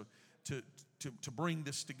minutes to bring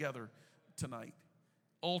this together tonight.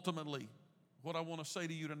 Ultimately, what I want to say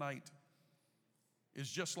to you tonight is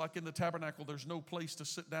just like in the tabernacle, there's no place to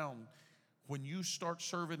sit down. When you start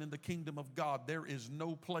serving in the kingdom of God, there is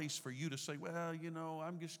no place for you to say, well,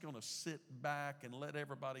 I'm just going to sit back and let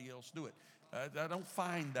everybody else do it. I don't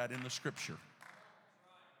find that in the scripture.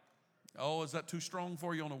 Oh, is that too strong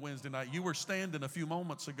for you on a Wednesday night? You were standing a few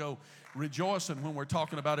moments ago rejoicing when we're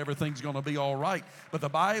talking about everything's going to be all right. But the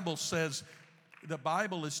Bible says, the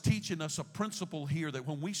Bible is teaching us a principle here that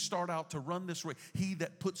when we start out to run this race, he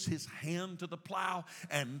that puts his hand to the plow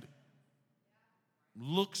and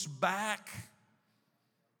looks back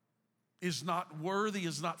is not worthy,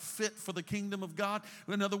 is not fit for the kingdom of God.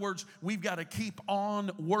 In other words, we've got to keep on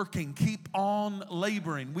working, keep on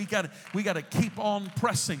laboring. We got to keep on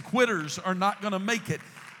pressing. Quitters are not going to make it.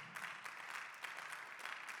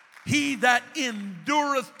 He that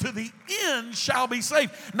endureth to the end shall be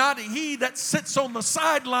saved. Not he that sits on the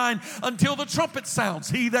sideline until the trumpet sounds.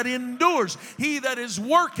 He that endures, he that is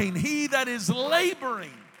working, he that is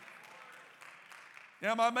laboring.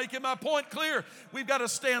 Am I making my point clear? We've got to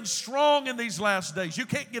stand strong in these last days. You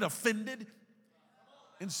can't get offended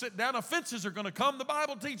and sit down. Offenses are going to come. The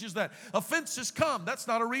Bible teaches that. Offenses come. That's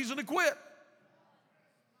not a reason to quit.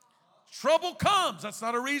 Trouble comes. That's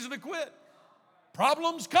not a reason to quit.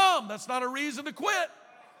 Problems come. That's not a reason to quit.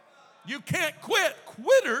 You can't quit.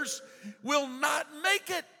 Quitters will not make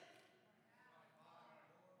it.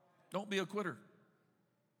 Don't be a quitter.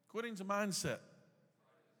 Quitting's a mindset.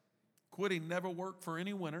 Quitting never worked for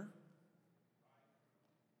any winner.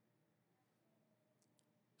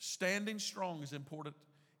 Standing strong is important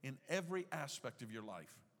in every aspect of your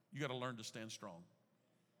life. You got to learn to stand strong.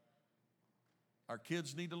 Our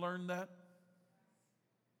kids need to learn that.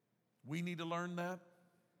 We need to learn that.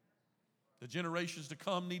 The generations to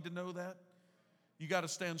come need to know that. You got to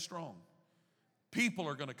stand strong. People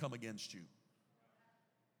are going to come against you.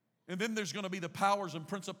 And then there's going to be the powers and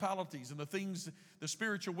principalities and the things, the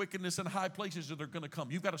spiritual wickedness in high places that are going to come.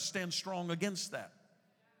 You've got to stand strong against that.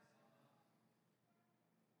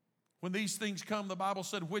 When these things come, the Bible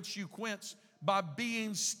said, which you quench by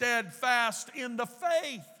being steadfast in the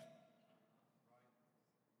faith.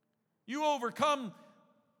 You overcome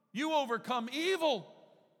evil,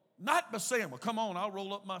 not by saying, well, come on, I'll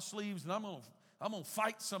roll up my sleeves and I'm going to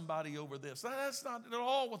fight somebody over this. That's not at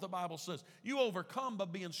all what the Bible says. You overcome by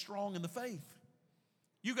being strong in the faith.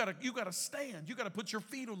 You got to stand. You got to put your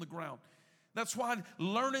feet on the ground. That's why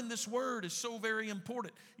learning this word is so very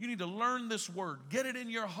important. You need to learn this word. Get it in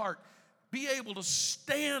your heart. Be able to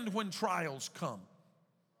stand when trials come.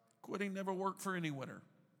 Quitting never worked for any winner.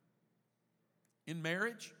 In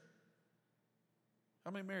marriage,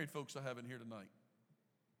 how many married folks I have in here tonight?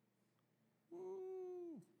 Woo.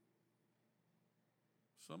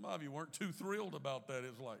 Some of you weren't too thrilled about that.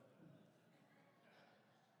 It's like,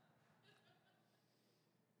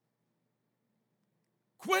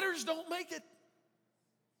 quitters don't make it.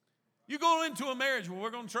 You go into a marriage, well,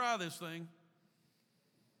 we're going to try this thing.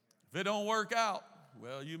 If it don't work out,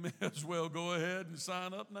 well, you may as well go ahead and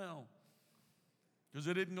sign up now. Because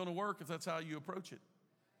it isn't going to work if that's how you approach it.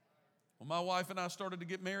 When my wife and I started to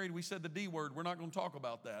get married, we said the D word. We're not going to talk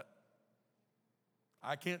about that.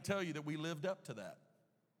 I can't tell you that we lived up to that.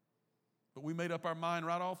 But we made up our mind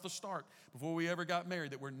right off the start, before we ever got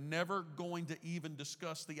married, that we're never going to even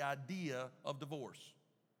discuss the idea of divorce.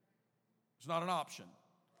 It's not an option.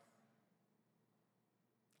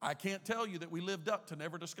 I can't tell you that we lived up to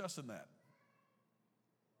never discussing that.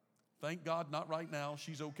 Thank God, not right now.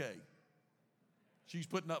 She's okay. She's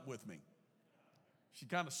putting up with me. She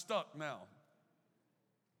kind of stuck now.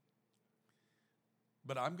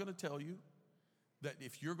 But I'm going to tell you that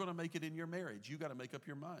if you're going to make it in your marriage, you got to make up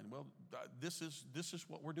your mind. Well, this is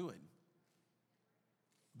what we're doing.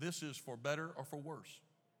 This is for better or for worse.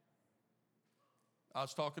 I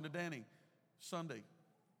was talking to Danny Sunday.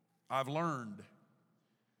 I've learned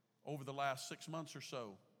over the last 6 months or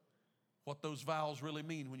so what those vows really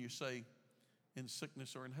mean when you say in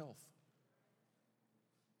sickness or in health.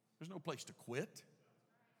 There's no place to quit.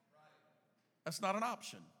 That's not an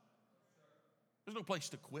option. There's no place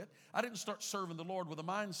to quit. I didn't start serving the Lord with a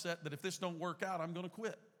mindset that if this don't work out, I'm going to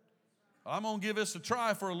quit. I'm going to give this a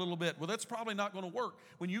try for a little bit. Well, that's probably not going to work.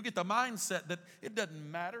 When you get the mindset that it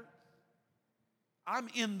doesn't matter, I'm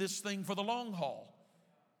in this thing for the long haul.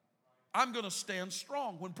 I'm going to stand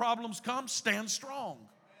strong. When problems come, stand strong.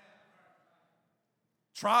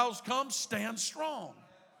 Trials come, stand strong.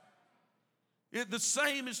 The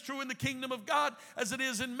same is true in the kingdom of God as it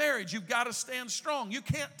is in marriage. You've got to stand strong. You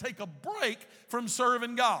can't take a break from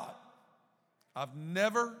serving God. I've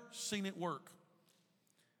never seen it work.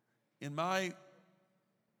 In my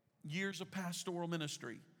years of pastoral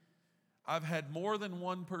ministry, I've had more than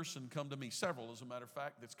one person come to me, several as a matter of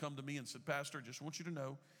fact, that's come to me and said, Pastor, I just want you to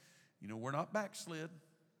know, we're not backslid.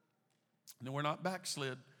 No, we're not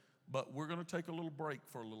backslid, but we're going to take a little break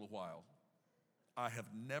for a little while. I have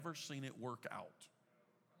never seen it work out.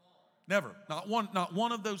 Never. Not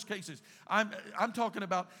one of those cases. I'm talking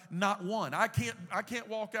about not one. I can't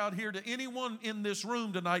walk out here to anyone in this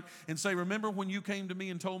room tonight and say, remember when you came to me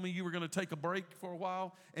and told me you were going to take a break for a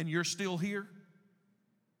while and you're still here?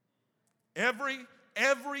 Every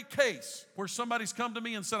case where somebody's come to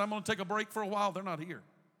me and said, I'm going to take a break for a while, they're not here.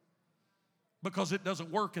 Because it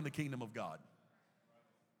doesn't work in the kingdom of God.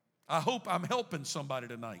 I hope I'm helping somebody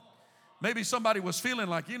tonight. Maybe somebody was feeling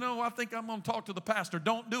like, I think I'm going to talk to the pastor.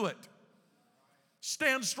 Don't do it.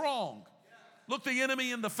 Stand strong. Look the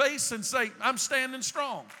enemy in the face and say, I'm standing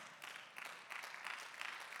strong.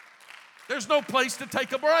 There's no place to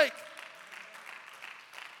take a break.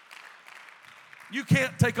 You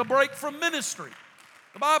can't take a break from ministry.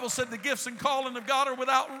 The Bible said the gifts and calling of God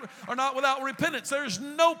are not without repentance. There's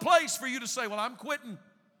no place for you to say, well, I'm quitting.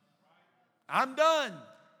 I'm done.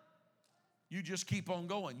 You just keep on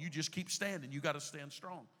going. You just keep standing. You got to stand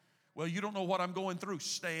strong. Well, you don't know what I'm going through.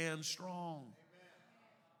 Stand strong.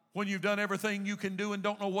 When you've done everything you can do and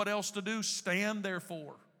don't know what else to do, stand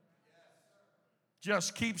therefore.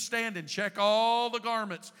 Just keep standing. Check all the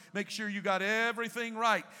garments. Make sure you got everything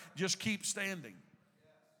right. Just keep standing.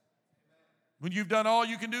 When you've done all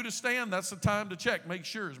you can do to stand, that's the time to check. Make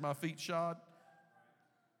sure, is my feet shod?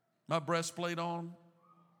 My breastplate on?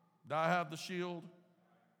 Do I have the shield?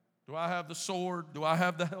 Do I have the sword? Do I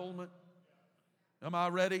have the helmet? Am I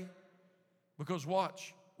ready? Because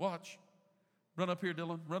watch. Run up here,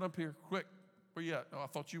 Dylan. Run up here, quick. Where you at? Oh, I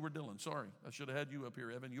thought you were Dylan. Sorry. I should have had you up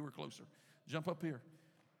here, Evan. You were closer. Jump up here.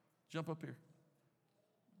 Jump up here.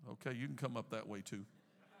 Okay, you can come up that way too.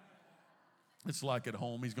 It's like at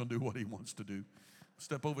home. He's going to do what he wants to do.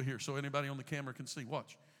 Step over here so anybody on the camera can see.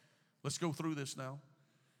 Watch. Let's go through this now.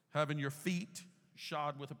 Having your feet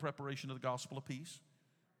shod with the preparation of the gospel of peace.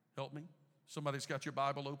 Help me. Somebody's got your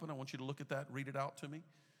Bible open. I want you to look at that. Read it out to me.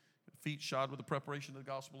 Feet shod with the preparation of the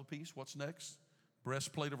gospel of peace. What's next?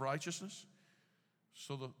 Breastplate of righteousness.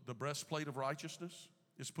 So the breastplate of righteousness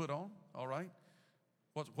is put on. All right.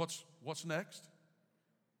 What's next?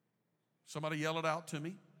 Somebody yell it out to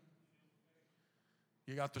me.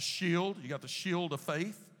 You got the shield. You got the shield of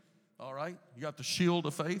faith. All right. You got the shield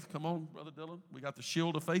of faith. Come on, Brother Dylan. We got the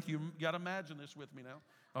shield of faith. You got to imagine this with me now.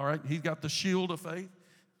 All right. He's got the shield of faith.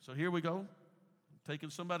 So here we go. Taking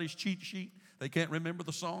somebody's cheat sheet. They can't remember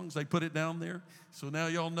the songs. They put it down there. So now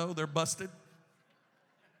y'all know they're busted.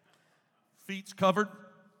 Feet's covered.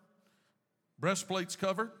 Breastplate's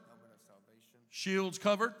covered. Shield's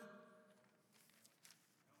covered.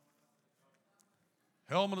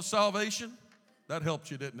 Helmet of salvation. That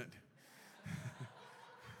helped you, didn't it?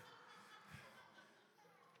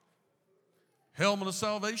 Helmet of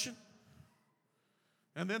salvation.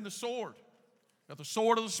 And then the sword. Got the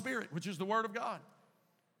sword of the Spirit, which is the Word of God.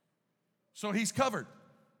 So he's covered,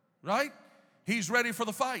 right? He's ready for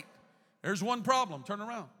the fight. There's one problem. Turn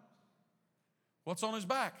around. What's on his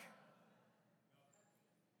back?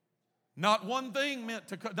 Not one thing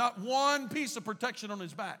not one piece of protection on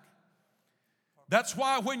his back. That's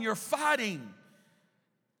why when you're fighting,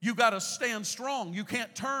 you got to stand strong. You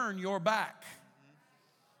can't turn your back.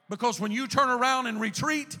 Because when you turn around and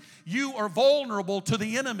retreat, you are vulnerable to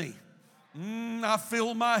the enemy. I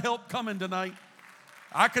feel my help coming tonight.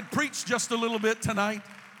 I could preach just a little bit tonight.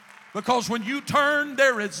 Because when you turn,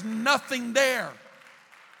 there is nothing there.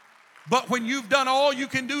 But when you've done all you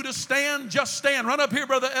can do to stand, just stand. Run up here,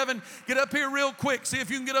 Brother Evan. Get up here real quick. See if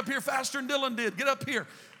you can get up here faster than Dylan did. Get up here.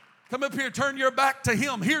 Come up here, turn your back to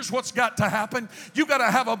him. Here's what's got to happen. You've got to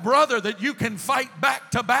have a brother that you can fight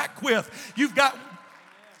back to back with.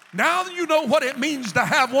 Now you know what it means to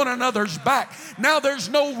have one another's back. Now there's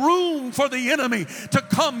no room for the enemy to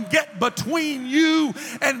come get between you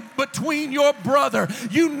and between your brother.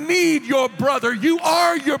 You need your brother. You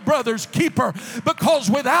are your brother's keeper. Because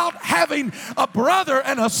without having a brother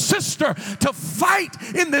and a sister to fight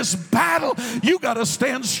in this battle, you got to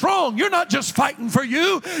stand strong. You're not just fighting for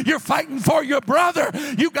you. You're fighting for your brother.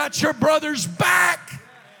 You got your brother's back.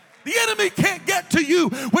 The enemy can't get to you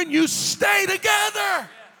when you stay together.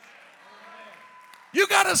 You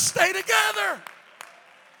got to stay together.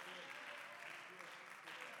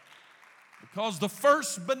 Because the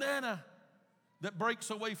first banana that breaks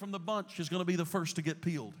away from the bunch is going to be the first to get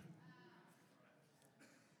peeled.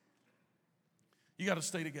 You got to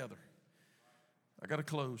stay together. I got to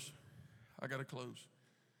close.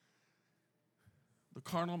 The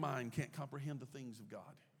carnal mind can't comprehend the things of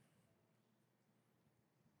God.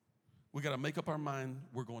 We got to make up our mind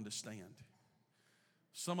we're going to stand.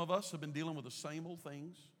 Some of us have been dealing with the same old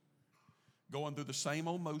things, going through the same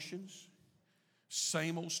old motions,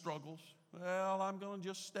 same old struggles. Well, I'm going to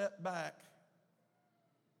just step back.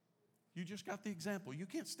 You just got the example. You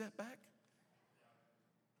can't step back.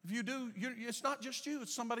 If you do, it's not just you,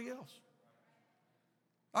 it's somebody else.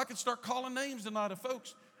 I could start calling names tonight of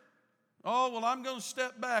folks. Oh, well, I'm going to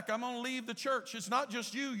step back. I'm going to leave the church. It's not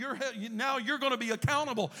just you. Now you're going to be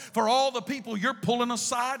accountable for all the people you're pulling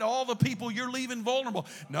aside, all the people you're leaving vulnerable.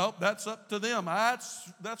 Nope, that's up to them.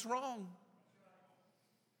 That's wrong.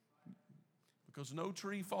 Because no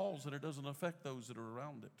tree falls and it doesn't affect those that are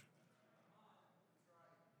around it.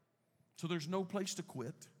 So there's no place to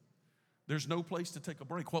quit. There's no place to take a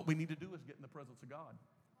break. What we need to do is get in the presence of God.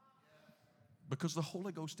 Because the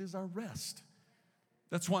Holy Ghost is our rest.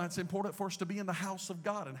 That's why it's important for us to be in the house of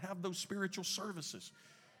God and have those spiritual services.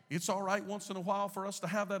 It's all right once in a while for us to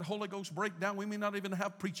have that Holy Ghost breakdown. We may not even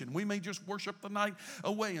have preaching. We may just worship the night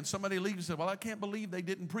away, and somebody leaves and says, well, I can't believe they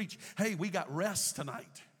didn't preach. Hey, we got rest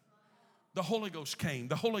tonight. The Holy Ghost came.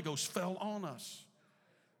 The Holy Ghost fell on us.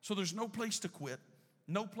 So there's no place to quit,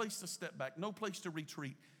 no place to step back, no place to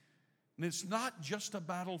retreat. And it's not just a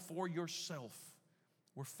battle for yourself.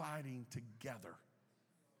 We're fighting together.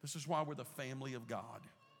 This is why we're the family of God.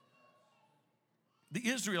 The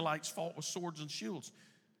Israelites fought with swords and shields.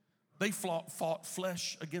 They fought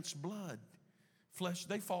flesh against blood.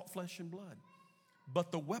 They fought flesh and blood.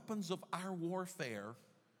 But the weapons of our warfare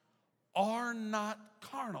are not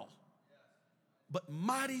carnal, but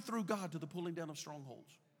mighty through God to the pulling down of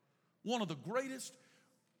strongholds. One of the greatest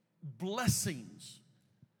blessings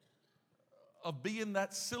of being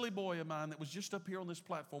that silly boy of mine that was just up here on this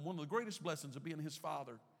platform, one of the greatest blessings of being his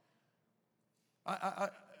father. I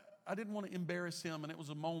didn't want to embarrass him, and it was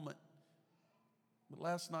a moment. But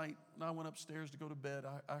last night, when I went upstairs to go to bed,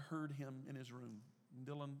 I heard him in his room. And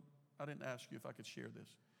Dylan, I didn't ask you if I could share this.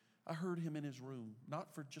 I heard him in his room,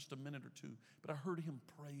 not for just a minute or two, but I heard him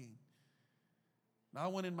praying. And I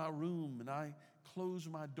went in my room, and I closed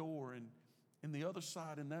my door, and in the other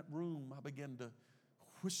side, in that room, I began to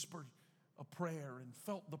whisper a prayer and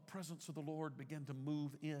felt the presence of the Lord begin to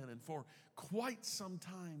move in. And for quite some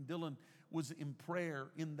time, Dylan was in prayer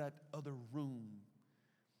in that other room.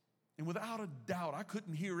 And without a doubt, I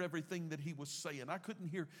couldn't hear everything that he was saying. I couldn't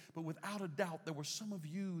hear, but without a doubt, there were some of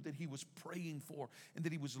you that he was praying for and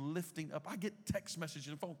that he was lifting up. I get text messages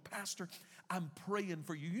and phone, Pastor, I'm praying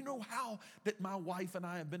for you. You know how that my wife and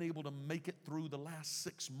I have been able to make it through the last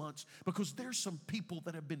 6 months? Because there's some people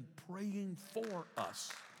that have been praying for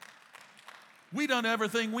us. We done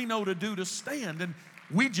everything we know to do to stand, and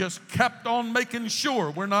we just kept on making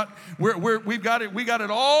sure we've got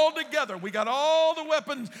it all together. We got all the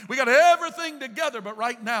weapons. We got everything together. But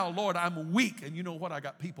right now, Lord, I'm weak. And you know what? I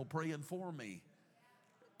got people praying for me.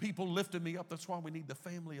 People lifting me up. That's why we need the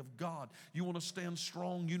family of God. You want to stand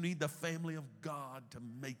strong? You need the family of God to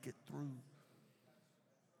make it through.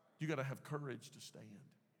 You got to have courage to stand.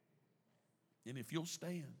 And if you'll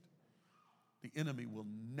stand, the enemy will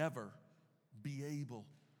never be able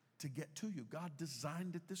to get to you. God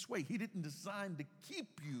designed it this way. He didn't design to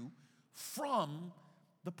keep you from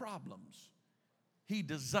the problems. He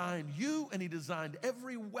designed you, and he designed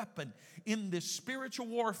every weapon in this spiritual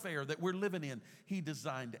warfare that we're living in. He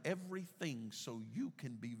designed everything so you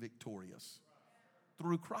can be victorious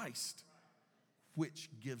through Christ,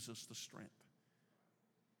 which gives us the strength.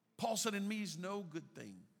 Paul said, in me is no good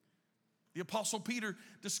thing. The Apostle Peter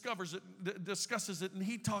discusses it, and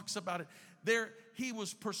he talks about it. There, he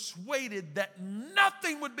was persuaded that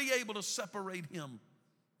nothing would be able to separate him.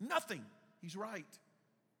 Nothing. He's right.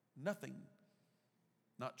 Nothing.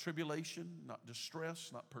 Not tribulation, not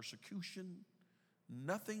distress, not persecution.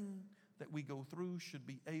 Nothing that we go through should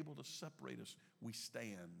be able to separate us. We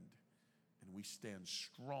stand, and we stand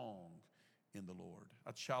strong in the Lord.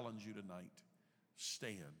 I challenge you tonight,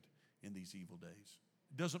 stand in these evil days.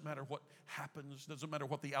 It doesn't matter what happens. It doesn't matter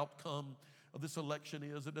what the outcome of this election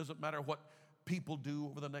is. It doesn't matter what people do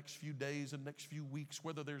over the next few days and next few weeks,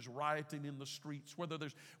 whether there's rioting in the streets, whether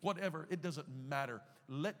there's whatever. It doesn't matter.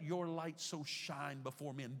 Let your light so shine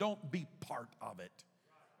before men. Don't be part of it.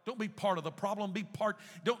 Don't be part of the problem. Be part.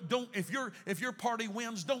 Don't. If your party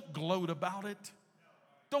wins, don't gloat about it.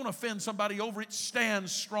 Don't offend somebody over it. Stand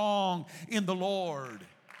strong in the Lord.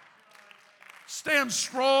 Stand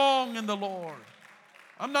strong in the Lord.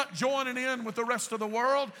 I'm not joining in with the rest of the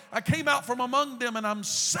world. I came out from among them, and I'm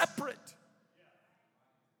separate.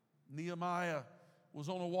 Nehemiah was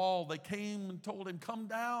on a wall. They came and told him, come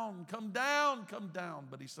down, come down, come down.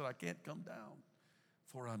 But he said, I can't come down,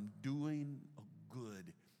 for I'm doing a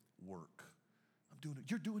good work.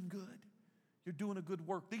 You're doing good. You're doing a good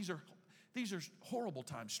work. These are horrible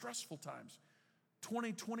times, stressful times.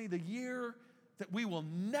 2020, the year that we will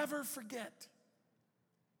never forget.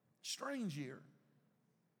 Strange year.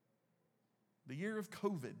 The year of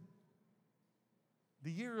COVID,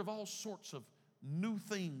 the year of all sorts of new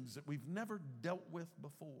things that we've never dealt with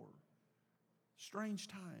before. Strange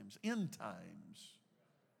times, end times.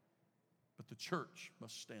 But the church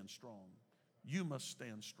must stand strong. You must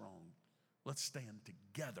stand strong. Let's stand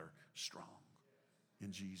together strong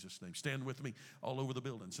in Jesus' name. Stand with me all over the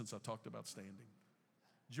building since I talked about standing.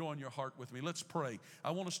 Join your heart with me. Let's pray.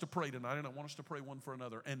 I want us to pray tonight, and I want us to pray one for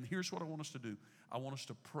another. And here's what I want us to do. I want us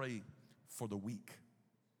to pray for the weak.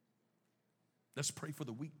 Let's pray for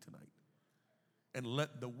the weak tonight. And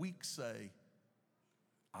let the weak say,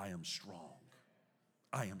 I am strong.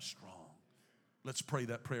 I am strong. Let's pray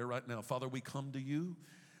that prayer right now. Father, we come to you.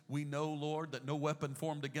 We know, Lord, that no weapon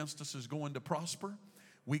formed against us is going to prosper.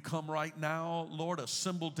 We come right now, Lord,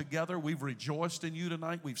 assembled together. We've rejoiced in you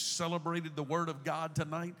tonight. We've celebrated the word of God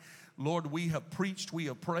tonight. Lord, we have preached, we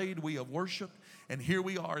have prayed, we have worshiped, and here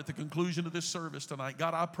we are at the conclusion of this service tonight.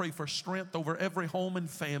 God, I pray for strength over every home and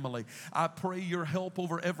family. I pray your help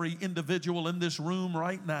over every individual in this room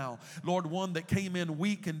right now. Lord, one that came in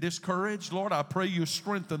weak and discouraged, Lord, I pray you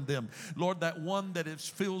strengthen them. Lord, that one that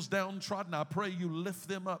feels downtrodden, I pray you lift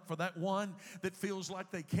them up. For that one that feels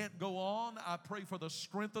like they can't go on, I pray for the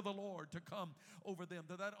strength of the Lord to come over them.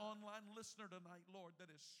 To that online listener tonight, Lord, that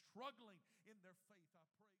is struggling in their faith, I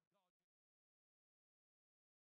pray, God.